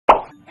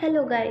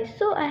Hello guys,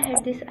 so I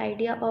had this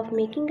idea of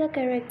making a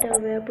character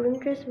where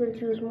Pinterest will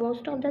choose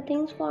most of the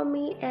things for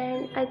me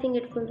and I think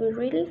it will be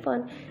really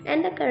fun,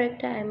 and the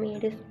character I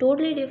made is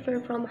totally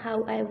different from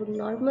how I would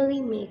normally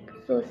make.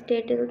 So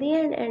stay till the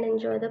end and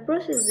enjoy the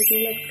process with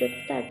me. Let's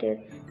get started.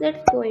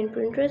 Let's go in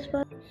Pinterest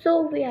first.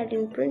 So we are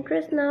in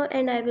Pinterest now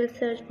and I will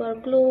search for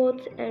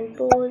clothes and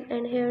pose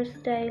and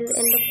hairstyle,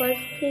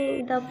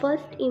 and the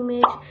first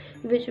image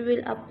which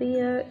will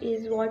appear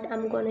is what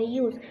I'm gonna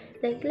use.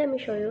 Like, let me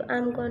show you.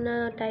 I'm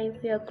gonna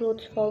type here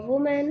clothes for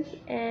women,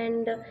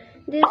 and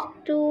these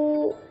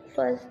two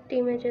first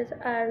images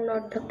are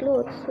not the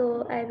clothes,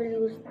 so I will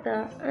use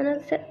the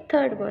another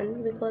third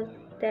one because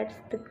that's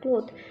the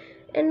cloth.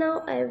 And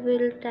now I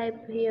will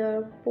type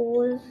here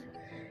pose,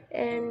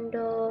 and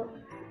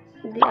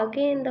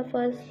again the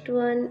first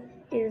one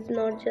is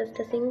not just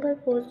a single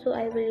pose, so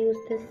I will use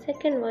the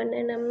second one,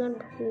 and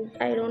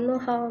I don't know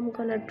how I'm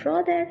gonna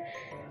draw that.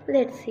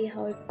 Let's see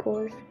how it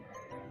goes.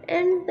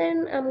 And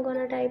then I'm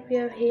gonna type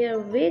here hair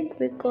wig,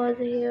 because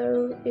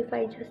here if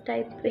I just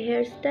type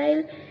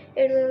hairstyle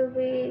it will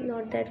be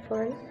not that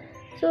fun.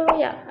 So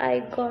yeah, I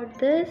got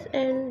this,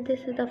 and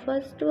this is the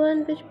first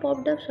one which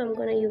popped up, so I'm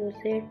gonna use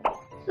it.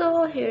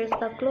 So here's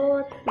the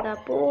cloth, the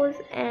pose,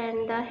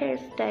 and the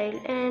hairstyle,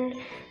 and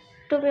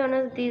to be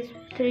honest these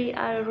three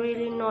are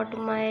really not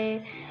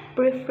my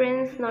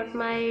preference, not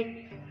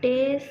my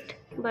taste,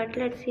 but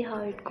let's see how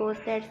it goes.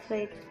 That's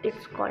why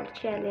it's called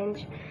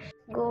challenge.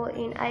 Go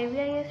in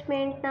IVIS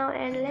Paint now,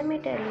 and let me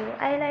tell you,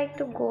 I like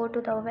to go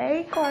to the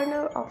very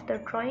corner of the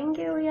drawing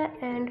area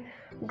and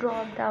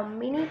draw the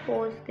mini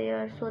pose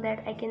there so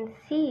that I can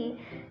see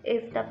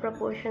if the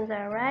proportions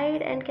are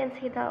right and can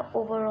see the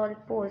overall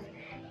pose.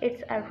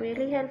 It's a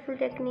really helpful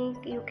technique.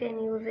 You can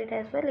use it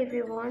as well if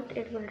you want.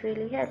 It will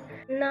really help.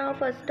 Now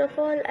first of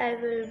all I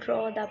will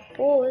draw the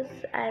pose.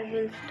 I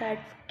will start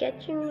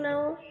sketching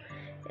now,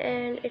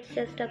 and it's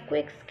just a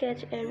quick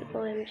sketch, and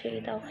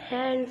OMG, the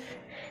hands,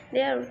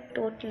 they are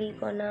totally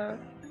gonna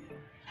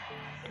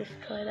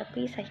destroy the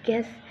piece, I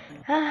guess.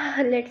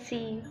 Let's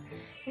see.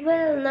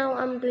 Well, now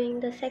I'm doing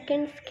the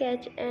second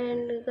sketch,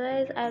 and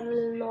guys, I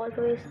will not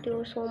waste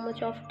your so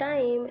much of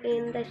time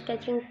in the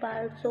sketching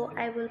part, so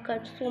I will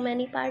cut so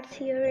many parts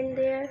here and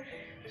there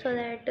so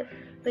that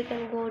we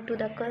can go to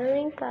the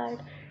coloring part.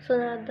 So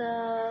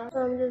now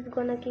I'm just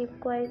gonna keep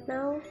quiet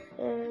now,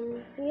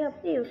 and yeah,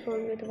 see you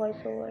soon with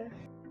voiceover.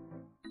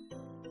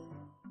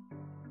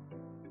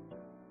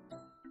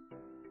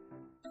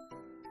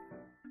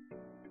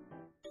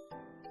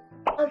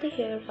 Now the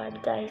hair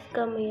part, guys,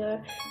 come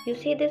here. You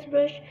see this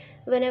brush?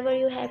 Whenever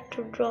you have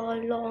to draw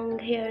long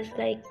hairs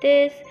like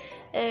this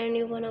and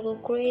you wanna go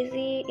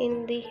crazy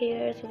in the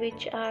hairs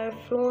which are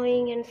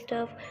flowing and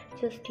stuff,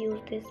 just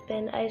use this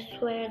pen. I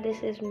swear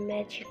this is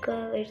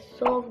magical. It's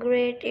so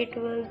great. It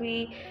will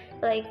be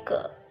like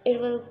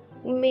it will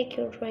make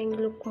your drawing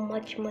look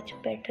much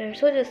better.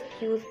 So just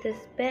use this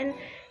pen.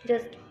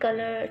 Just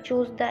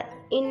choose the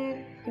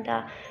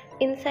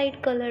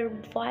inside color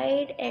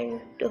white,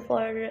 and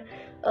for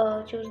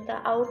choose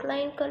the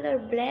outline color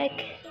black,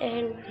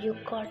 and you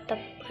got the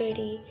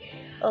pretty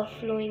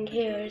flowing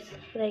hairs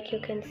like you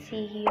can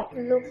see here.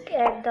 Look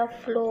at the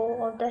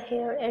flow of the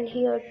hair, and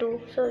here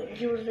too, so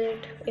use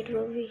it, it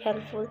will be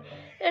helpful.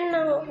 And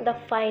now the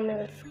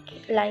final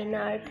line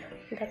art,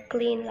 the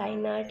clean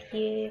line art.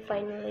 Yeah,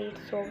 finally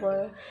it's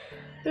over.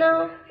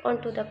 Now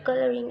onto the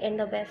coloring and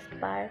the best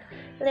part.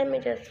 Let me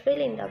just fill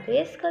in the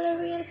base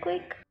color real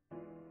quick.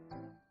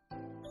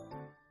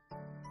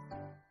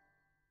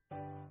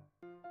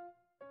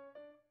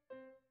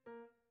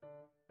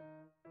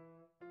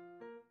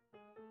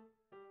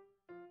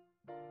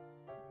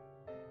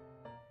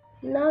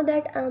 Now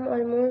that I'm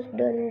almost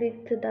done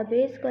with the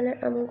base color,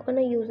 I'm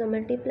gonna use a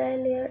multiply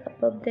layer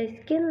above the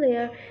skin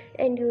layer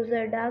and use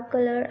a dark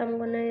color. I'm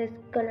gonna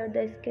color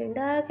the skin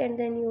dark, and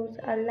then use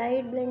a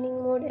light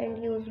blending mode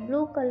and use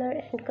blue color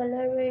and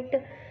color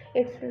it.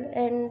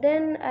 And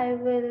then I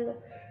will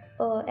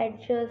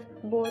adjust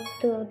both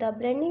the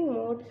blending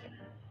modes.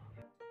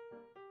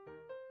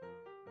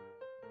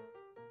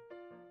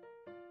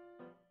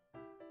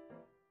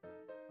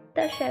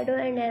 The shadow,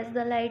 and as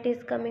the light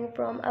is coming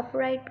from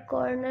upright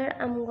corner,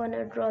 I'm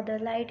gonna draw the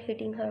light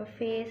hitting her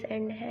face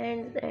and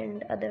hands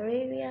and other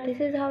areas. This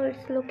is how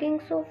it's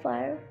looking so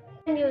far.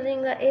 And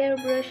using a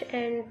airbrush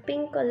and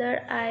pink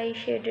color, I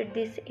shaded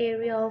this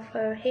area of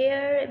her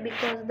hair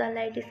because the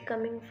light is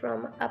coming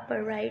from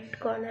upper right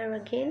corner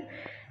again.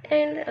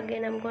 And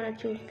again I'm gonna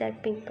choose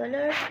that pink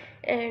color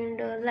and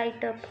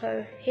light up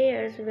her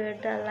hairs where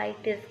the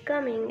light is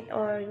coming,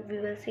 or we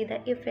will see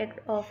the effect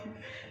of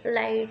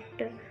light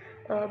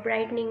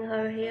brightening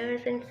her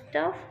hairs and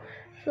stuff.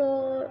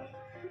 So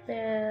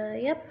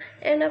yep,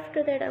 and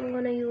after that I'm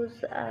gonna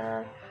use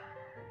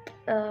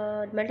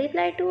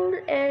multiply tool,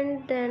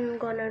 and then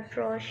gonna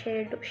draw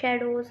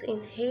shadows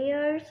in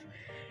hairs.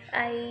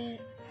 I'm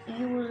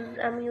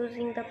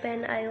using the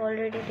pen I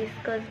already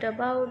discussed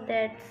about.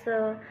 That's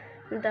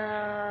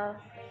the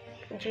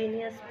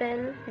Genius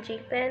pen, G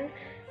pen.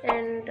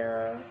 And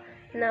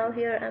now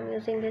here I'm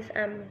using this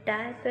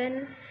dye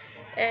pen,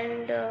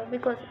 and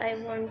because I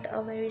want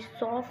a very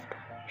soft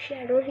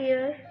shadow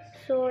here,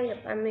 so yep,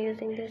 I'm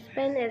using this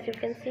pen. As you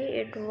can see,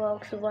 it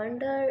works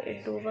wonder,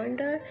 it do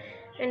wonder,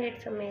 and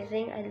it's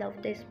amazing. I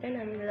love this pen.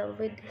 I'm in love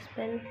with this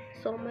pen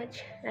so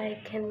much,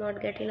 I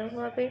cannot get enough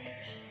of it.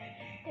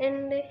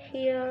 And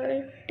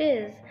here it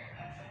is,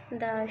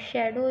 the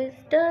shadow is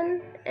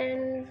done,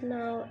 and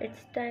now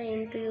it's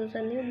time to use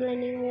a new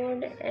blending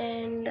mode,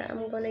 and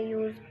I'm gonna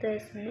use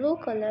this blue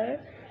color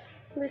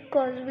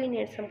because we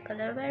need some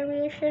color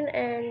variation,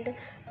 and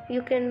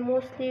you can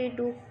mostly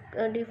do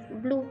the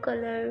blue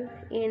color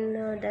in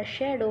the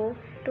shadow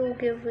to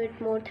give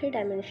it more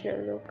three-dimensional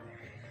look.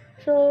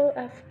 So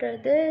after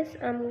this,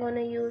 I'm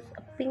gonna use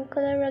a pink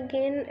color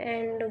again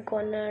and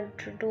gonna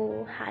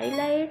do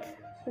highlights.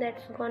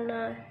 That's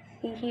gonna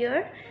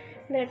here,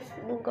 that's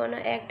gonna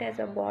act as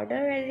a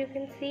border, as you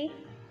can see.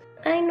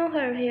 I know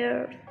her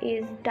hair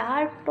is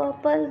dark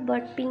purple,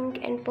 but pink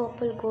and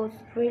purple goes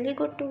really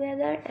good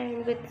together,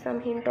 and with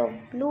some hint of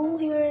blue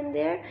here and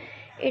there,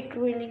 it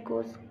really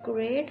goes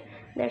great.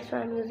 That's why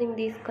I'm using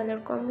these color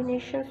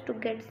combinations to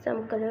get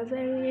some color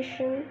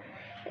variation.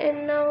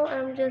 And now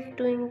I'm just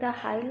doing the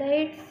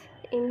highlights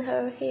in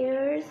her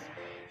hairs,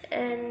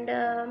 and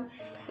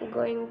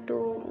going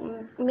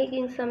to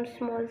making some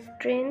small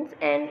strands,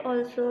 and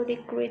also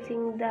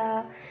decreasing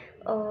the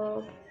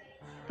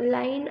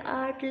line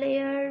art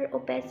layer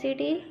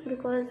opacity,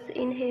 because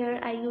in here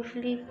I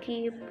usually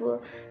keep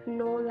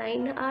no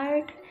line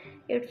art.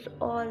 It's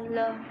all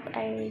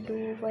I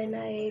do when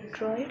I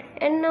draw it.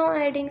 And now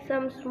adding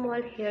some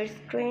small hair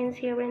strands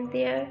here and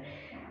there,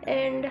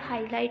 and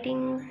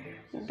highlighting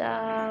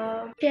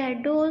the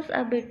shadows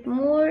a bit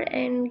more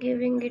and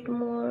giving it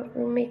more,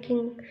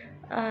 making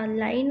a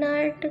line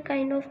art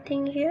kind of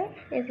thing here,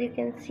 as you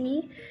can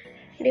see,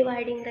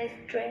 dividing the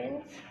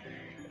strands.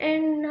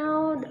 And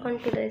now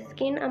onto the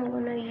skin, I'm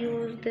gonna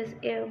use this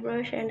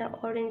airbrush and a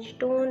orange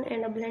tone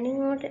and a blending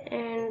mode,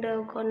 and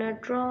gonna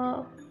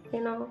draw,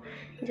 you know,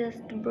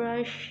 just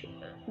brush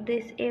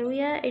this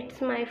area. It's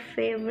my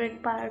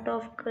favorite part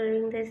of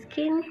coloring the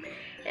skin.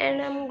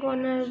 And I'm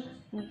gonna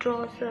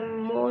draw some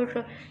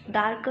more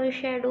darker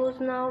shadows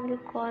now,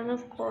 because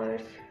of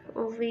course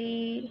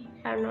we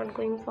are not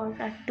going for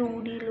a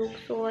 2D look,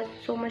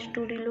 so much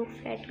 2D look,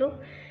 fat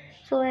look.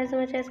 So as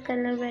much as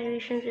color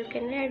variations you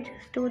can add,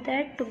 just do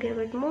that to give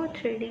it more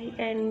 3D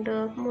and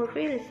more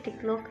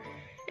realistic look.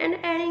 And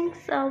adding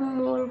some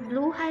more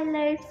blue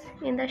highlights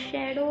in the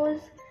shadows,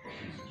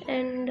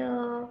 and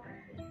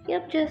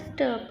yep, just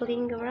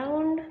playing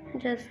around,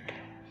 just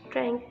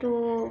trying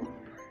to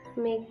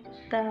make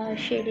the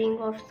shading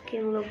of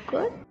skin look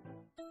good.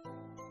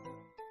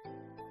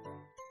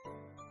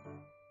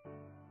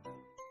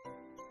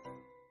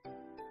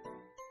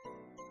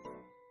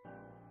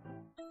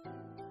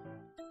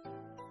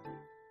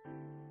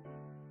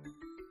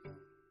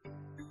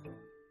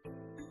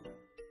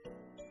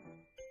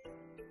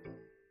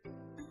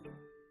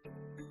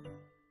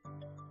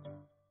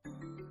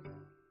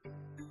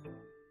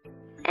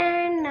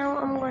 And now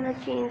I'm gonna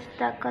change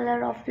the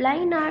color of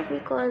line art,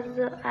 because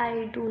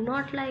I do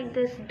not like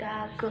this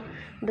dark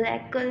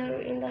black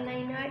color in the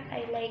line art.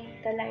 I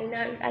like the line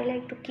art, I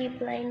like to keep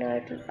line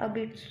art a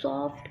bit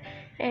soft,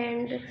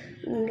 and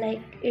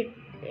like it,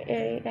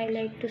 I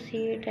like to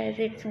see it as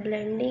it's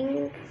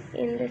blending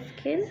in the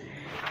skin.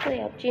 So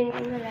yeah,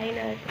 changing the line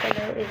art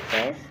color is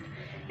best.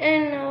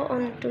 And now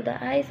on to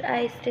the eyes.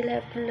 I still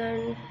have to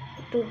learn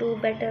to do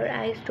better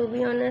eyes. To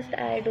be honest,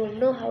 I don't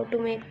know how to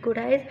make good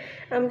eyes.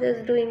 I'm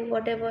just doing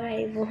whatever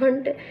I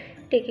want,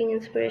 taking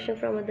inspiration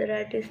from other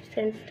artists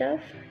and stuff.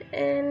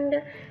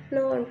 And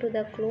now on to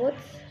the clothes.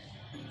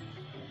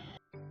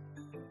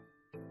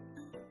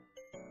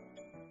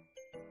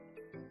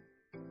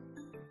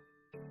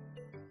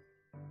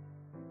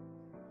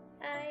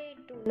 I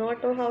do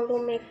not know how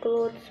to make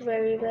clothes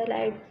very well.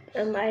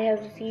 I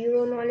have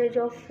zero knowledge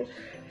of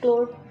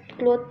cloth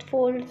cloth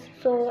folds,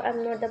 so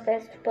I'm not the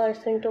best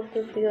person to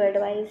give you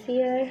advice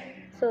here.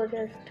 So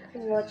just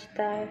watch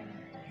the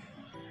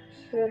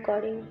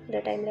recording,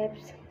 the time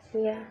lapse.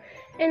 Yeah.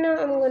 And now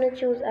I'm gonna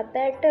choose a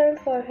pattern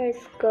for her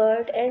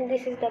skirt, and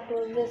this is the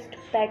closest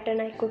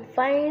pattern I could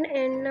find.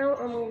 And now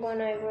I'm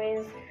gonna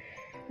erase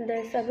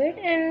this a bit,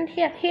 and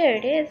yeah, here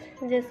it is.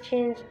 Just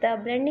change the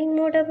blending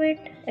mode a bit.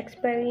 What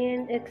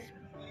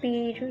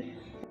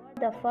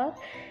the fuck,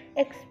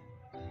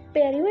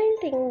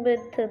 experimenting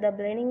with the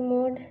blending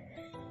mode.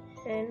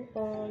 And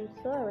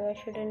sorry, I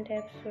shouldn't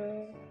have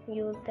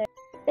used that.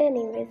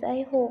 Anyways,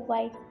 I hope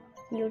why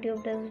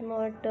YouTube does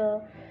not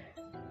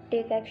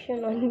take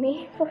action on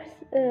me for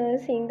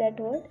seeing that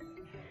word.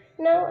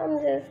 Now I'm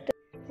just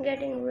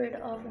getting rid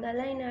of the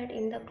line art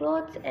in the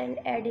clothes and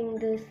adding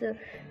this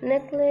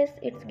necklace.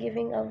 It's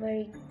giving a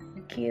very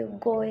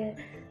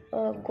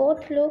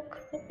goth look,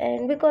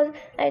 and because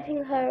I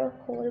think her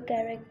whole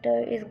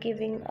character is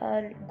giving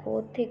a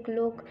gothic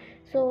look,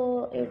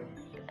 so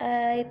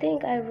I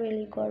think I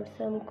really got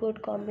some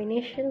good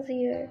combinations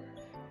here.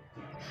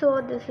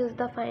 So this is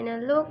the final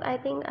look. I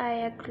think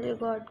I actually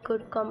got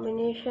good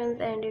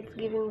combinations, and it's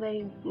giving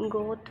very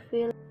goth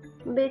feel.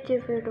 Which,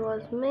 if it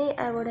was me,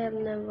 I would have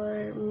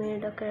never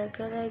made a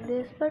character like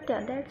this. But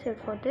yeah, that's it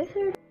for this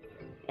video.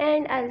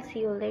 And I'll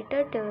see you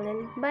later. Till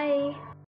then, bye.